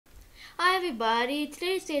Hi everybody,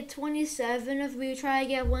 today's day 27 of me trying to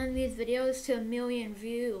get one of these videos to 1,000,000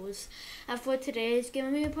 views. And for today's game,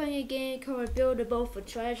 I'm going to be playing a game called Build a Boat for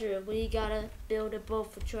Treasure, where you gotta build a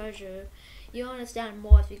boat for treasure. You'll understand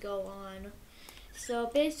more as we go on. So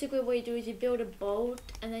basically what you do is you build a boat,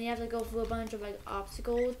 and then you have to go through a bunch of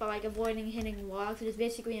obstacles by avoiding hitting rocks, which is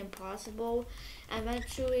basically impossible. And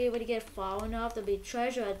eventually when you get far enough, there'll be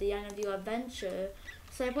treasure at the end of your adventure.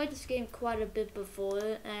 So I played this game quite a bit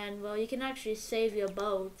before, and well, you can actually save your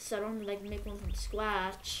boat, so I don't make one from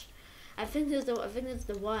scratch. I think this is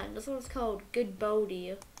the one. This one's called Good Boaty.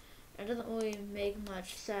 It doesn't really make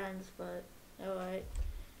much sense, but alright.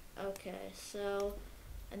 Okay, so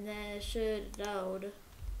and then it should load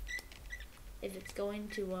if it's going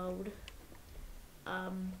to load. I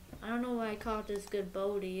don't know why I called this Good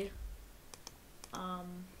Boaty.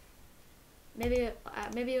 Maybe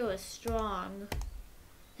it was strong.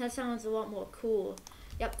 That sounds a lot more cool.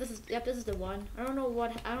 Yep, this is the one. I don't know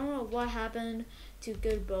what happened to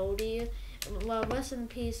Good Boaty. Well, rest in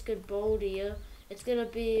peace, Good Boaty. It's gonna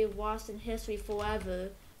be lost in history forever.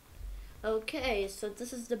 Okay, so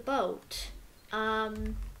this is the boat.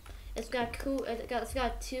 It's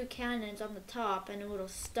got two cannons on the top and a little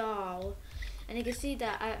stall. And you can see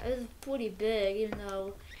that it's pretty big, even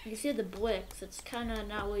though you can see the bricks. It's kind of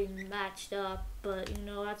not really matched up, but you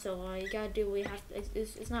know, that's alright. You gotta do what you have to.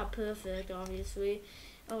 It's not perfect, obviously.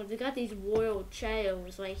 Oh, they got these royal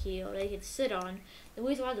chairs right here they can sit on. The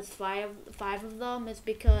reason why there's five of them is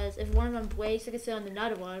because if one of them breaks, I can sit on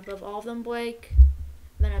another one. But if all of them break,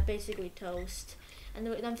 then I basically toast. And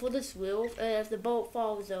then for this roof, if the boat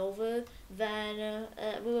falls over, then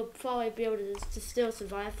we will probably be able to still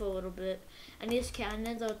survive for a little bit. And these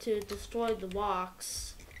cannons are to destroy the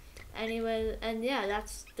rocks. Anyway, and yeah,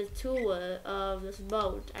 that's the tour of this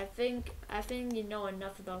boat. I think you know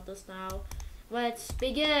enough about this now. Let's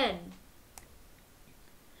begin.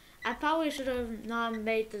 I probably should have not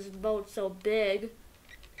made this boat so big.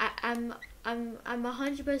 I'm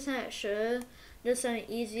 100% sure there's an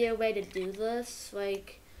easier way to do this,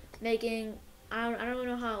 like making, I don't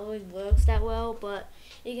know how it really works that well, but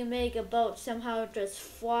you can make a boat somehow just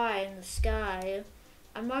fly in the sky.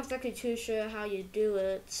 I'm not exactly too sure how you do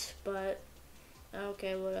it, but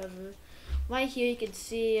okay, whatever. Right here you can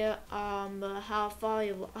see how far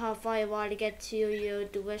you are to get to your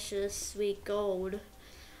delicious sweet gold.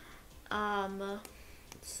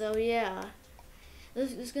 So yeah,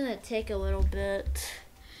 this is gonna take a little bit.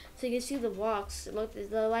 So you can see the rocks,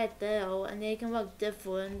 they're right there, and they can look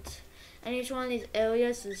different. And each one of these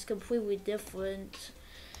areas is completely different.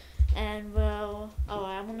 And well,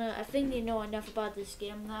 alright, I think you know enough about this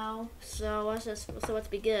game now. So let's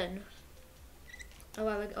begin.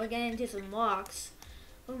 Alright, we're getting into some rocks.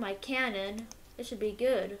 With my cannon, it should be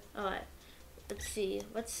good. Alright, let's see.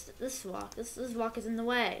 What's this rock? This rock is in the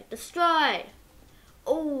way. Destroy!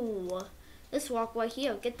 Oh, this rock right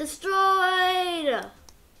here, get destroyed!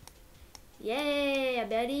 Yay,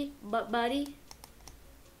 buddy.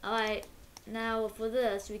 Alright, now for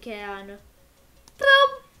this we can boom!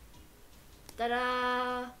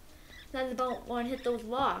 Ta-da! Now the boat won't hit those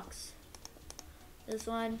rocks. This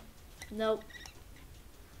one, nope.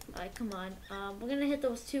 Alright, come on. We're gonna hit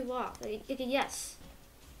those two rocks. Okay, yes.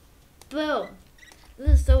 Boom!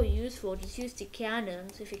 This is so useful. Just use the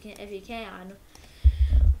cannons if you can.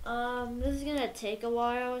 This is gonna take a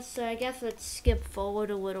while, so I guess let's skip forward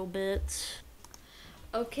a little bit.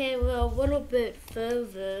 Okay, we're a little bit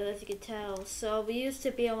further, as you can tell. So we used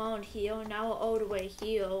to be around here, now we're all the way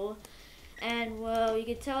here. And well, you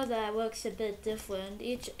can tell that it looks a bit different.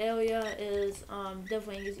 Each area is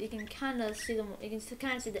different. You can kind of see them. You can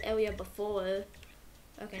kind of see the area before.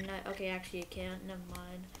 Okay, okay, actually you can't. Never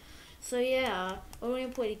mind. So yeah, we're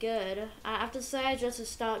doing pretty good. I decided just to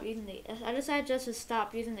stop using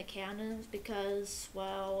the cannons because,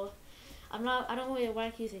 well, I don't really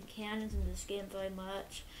like using cannons in this game very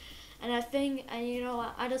much. And you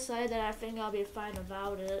know, I decided that I think I'll be fine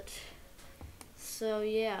about it. So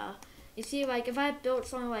yeah, you see, like if I built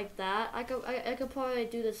something like that, I could probably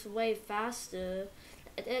do this way faster.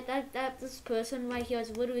 This person right here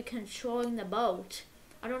is literally controlling the boat.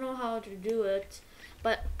 I don't know how to do it,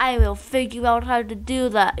 but I will figure out how to do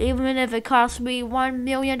that, even if it costs me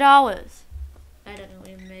 $1,000,000. That doesn't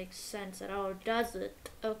really make sense at all, does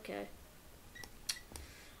it? Okay.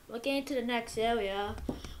 Looking into the next area.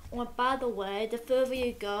 Well, by the way, the further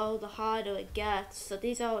you go, the harder it gets. So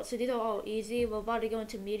these are all easy. We're about to go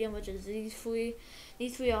into medium, which is these three.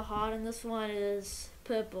 These three are hard, and this one is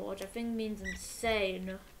purple, which I think means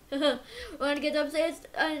insane. We're gonna get to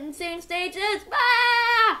insane stages.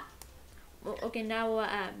 Ah! Well, okay, now we're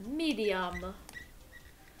at medium.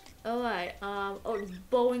 Alright, oh, there's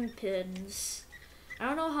bowling pins. I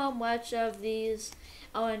don't know how much of these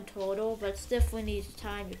are in total, but it definitely needs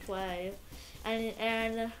time to play.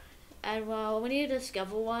 And well, when you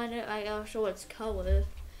discover one, I'll show its color.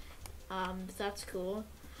 That's cool.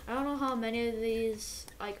 I don't know how many of these,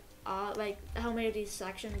 how many of these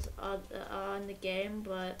sections are in the game,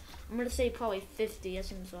 but I'm gonna say probably 50, that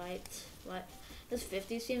seems right. What? Does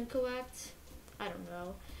 50 seem correct? I don't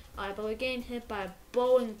know. Alright, but we're getting hit by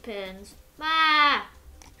bowling pins. Ah!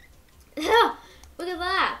 Look at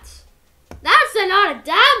that! That's a lot of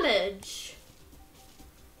damage!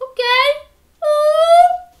 Okay! Ooh!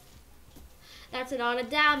 That's a lot of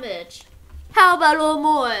damage. How about a little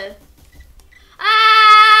more?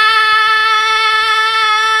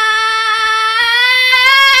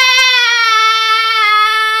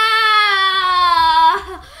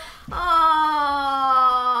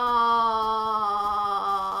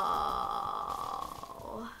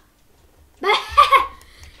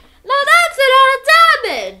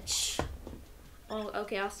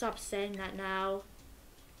 Okay, I'll stop saying that now.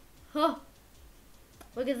 Huh.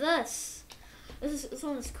 Look at this. This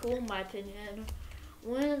one is cool in my opinion.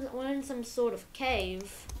 We're in some sort of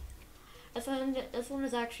cave. This one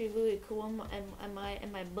is actually really cool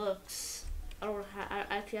in my books. I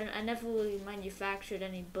never really manufactured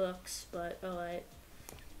any books, but alright.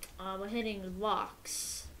 We're hitting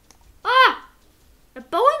rocks. Ah! A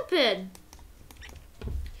bowling pin!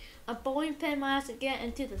 A bowling pin managed to get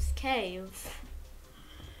into this cave.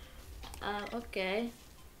 Okay.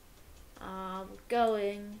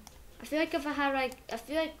 Going. I feel like if I had I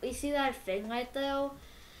feel like you see that thing right there,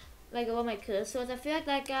 like where my cursor is. I feel like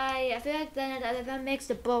that guy. I feel like that makes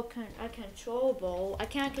the boat uncontrollable. I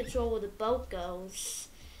can't control where the boat goes,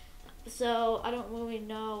 so I don't really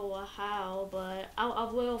know how, but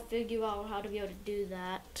I will figure out how to be able to do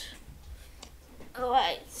that. All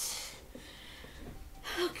right.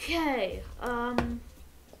 Okay.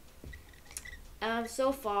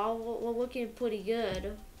 So far, we're looking pretty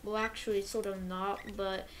good. Well, actually, sort of not,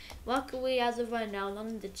 but luckily, as of right now, none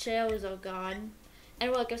of the chairs are gone.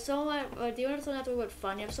 And look, if someone, do you understand that's what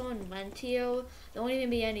funny? If someone went here, there won't even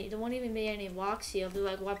be any rocks here. They'll be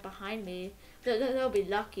like right behind me. They'll be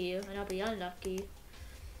lucky, and I'll be unlucky.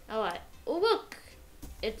 All right. Oh look,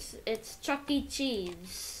 it's Chuck E.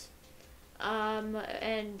 Cheese.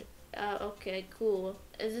 Okay, cool.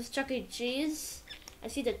 Is this Chuck E. Cheese? I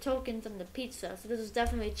see the tokens on the pizza, so this is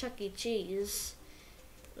definitely Chuck E. Cheese.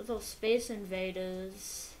 Little Space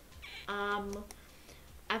Invaders. I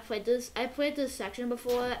played this section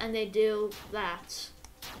before, and they do that.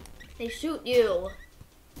 They shoot you.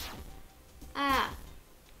 Ah.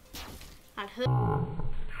 That hurt.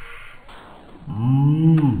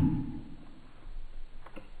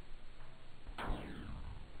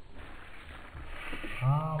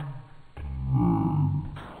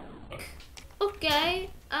 Okay.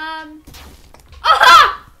 Aha!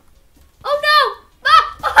 Oh no!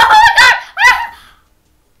 Ah! Oh my god! Ah!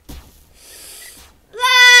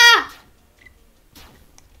 Ah!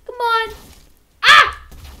 Come on! Ah!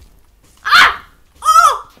 Ah!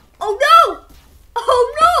 Oh! Oh no!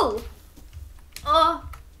 Oh no!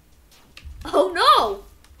 Oh no!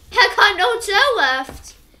 I got no chair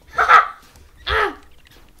left.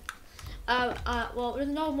 Well, there's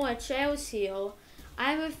no more chairs here.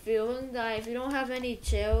 I have a feeling that if you don't have any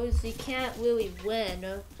chairs, you can't really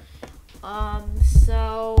win.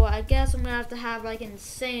 So I guess I'm gonna have to have like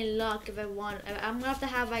insane luck if I want. I'm gonna have to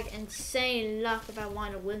have like insane luck if I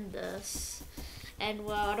want to win this. And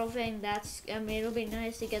well, I don't think that's. I mean, it'll be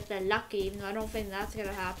nice to get that lucky, even though I don't think that's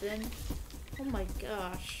gonna happen. Oh my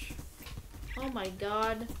gosh. Oh my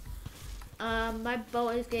god. My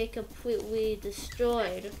boat is getting completely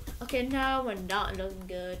destroyed. Okay, now we're not looking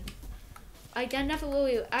good. Like, that never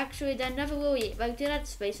really, like, did that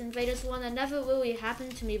Space Invaders one, that never really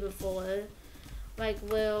happened to me before. Like,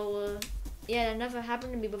 well, yeah, that never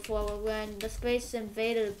happened to me before, when the Space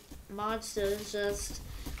Invader monsters just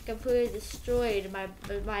completely destroyed my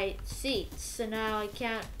seats, so now I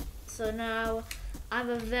can't, so now I have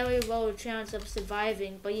a very low chance of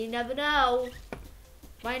surviving, but you never know.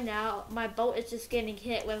 Right now, my boat is just getting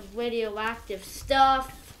hit with radioactive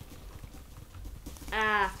stuff.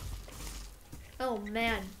 Ah. Oh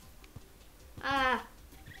man. Ah.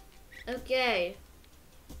 Okay.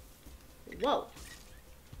 Whoa.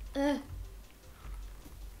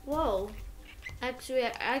 Whoa.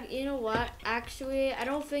 Actually, you know what? Actually, I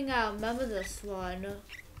don't think I remember this one.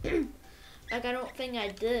 Like, I don't think I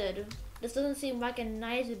did. This doesn't seem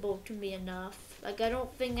recognizable to me enough. Like, I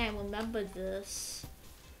don't think I remember this.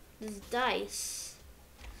 This dice.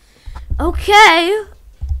 Okay.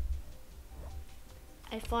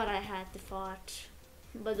 I thought I had to fart,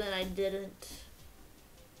 but then I didn't.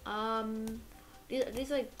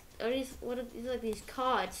 These like, are these, what are these, like these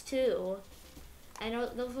cards too? I know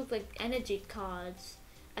those look like energy cards.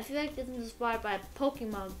 I feel like this is inspired by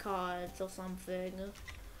Pokemon cards or something.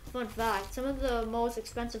 Fun fact: some of the most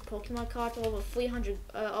expensive Pokemon cards are over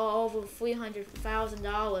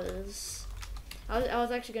 $300,000. I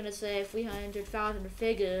was actually gonna say 300,000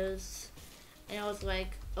 figures, and I was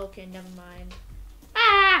like, okay, never mind.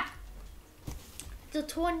 Ah! It's a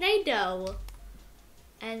tornado,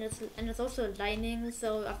 and it's also lightning.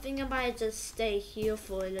 So I think I might just stay here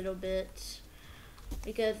for a little bit,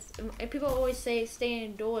 because people always say stay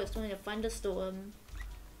indoors during a thunderstorm,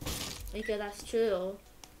 because that's true.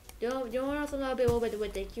 You know what's a little bit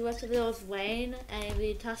ridiculous? If it was rain and if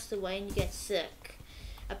you touch the rain, you get sick.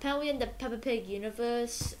 Apparently in the Peppa Pig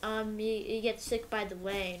universe, you get sick by the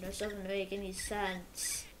rain, which doesn't make any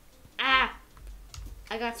sense. Ah!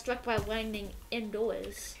 I got struck by lightning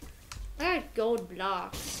indoors. I got gold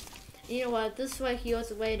blocks. You know what? This right here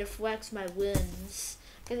is a way to flex my wins.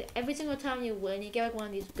 Because every single time you win, you get like one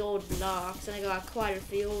of these gold blocks, and I got quite a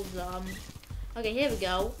few of them. Okay, here we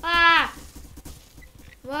go. Ah!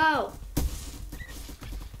 Whoa!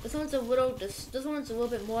 This one's a little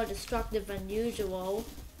bit more destructive than usual.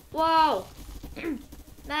 Whoa!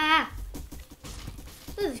 Ah!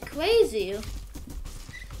 This is crazy.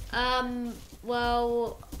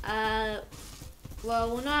 Well,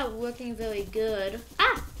 we're not working very good.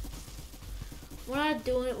 Ah!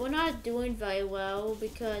 We're not doing very well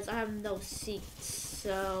because I have no seats.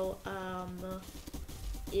 So,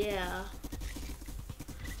 yeah.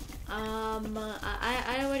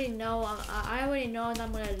 I already know that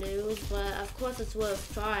I'm gonna lose, but of course it's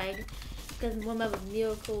worth trying, because remember,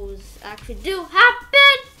 miracles actually do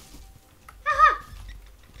happen. Haha!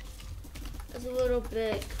 It's a little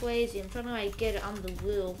bit crazy. I'm trying to like get it on the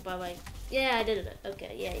wheel, but like, yeah, I did it.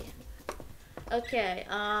 Okay, yay. Okay,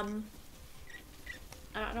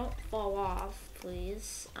 don't fall off,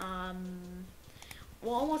 please.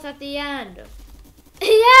 We're almost at the end.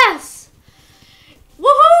 Yes!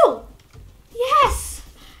 Woohoo! Yes!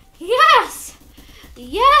 Yes!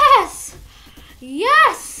 Yes!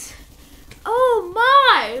 Yes! Oh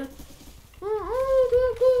my!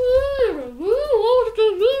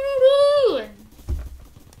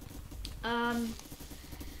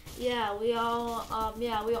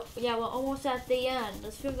 We're almost at the end.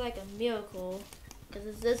 This feels like a miracle,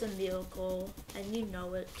 because this is a miracle, and you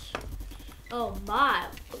know it. Oh my!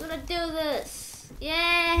 We're gonna do this!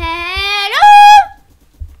 Yeah!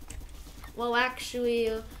 Well, actually,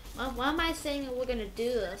 why am I saying we're gonna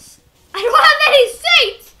do this? I don't have any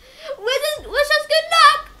seats! Wish us good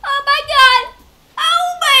luck! Oh my god!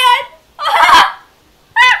 Oh man! Ah!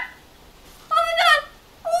 Ah! Oh my god!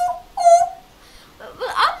 Oh, oh.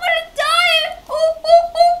 I'm gonna die! Oh, oh,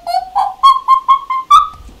 oh, oh,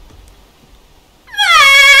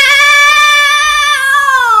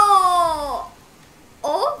 oh, oh,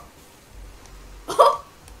 oh, oh, oh,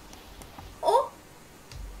 oh.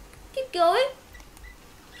 Keep going.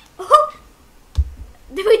 Oh!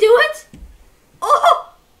 Did we do it? Oh!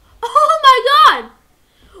 Oh my god!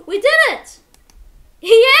 We did it!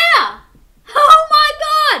 Yeah! Oh my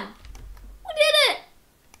god! We did it!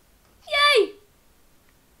 Yay!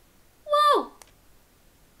 Whoa!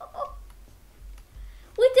 Oh.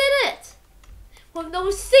 We did it! With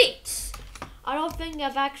no seats! I don't think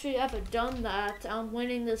I've actually ever done that. I'm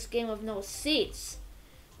winning this game with no seats.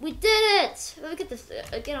 We did it! Let me get this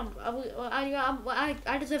again.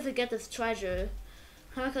 I deserve to get this treasure.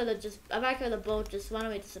 I might have the boat just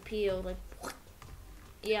randomly disappear. Like,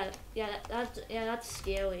 that's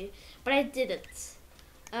scary. But I did it.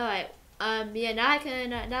 All right. Now I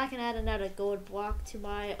can add another gold block to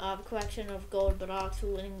my collection of gold blocks for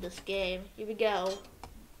winning this game. Here we go.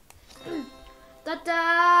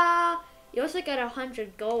 Ta-da! You also got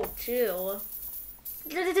 100 gold too.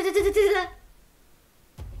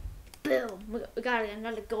 Boom! We got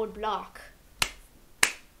another gold block.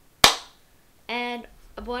 And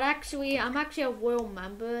but actually, I'm actually a royal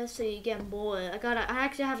member, so you get more. I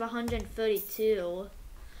actually have 132.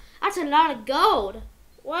 That's a lot of gold.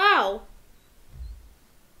 Wow!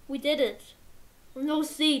 We did it with no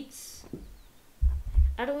seats.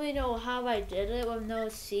 I don't really know how I did it with no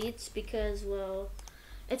seats, because well,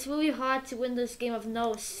 it's really hard to win this game with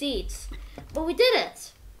no seats. But we did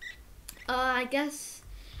it. I guess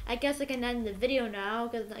I can end the video now,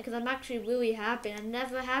 because I'm actually really happy. It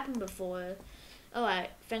never happened before. Alright,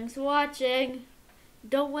 thanks for watching.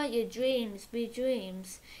 Don't let your dreams be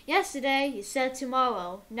dreams. Yesterday, you said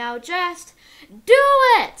tomorrow. Now just do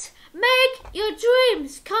it! Make your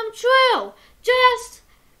dreams come true! Just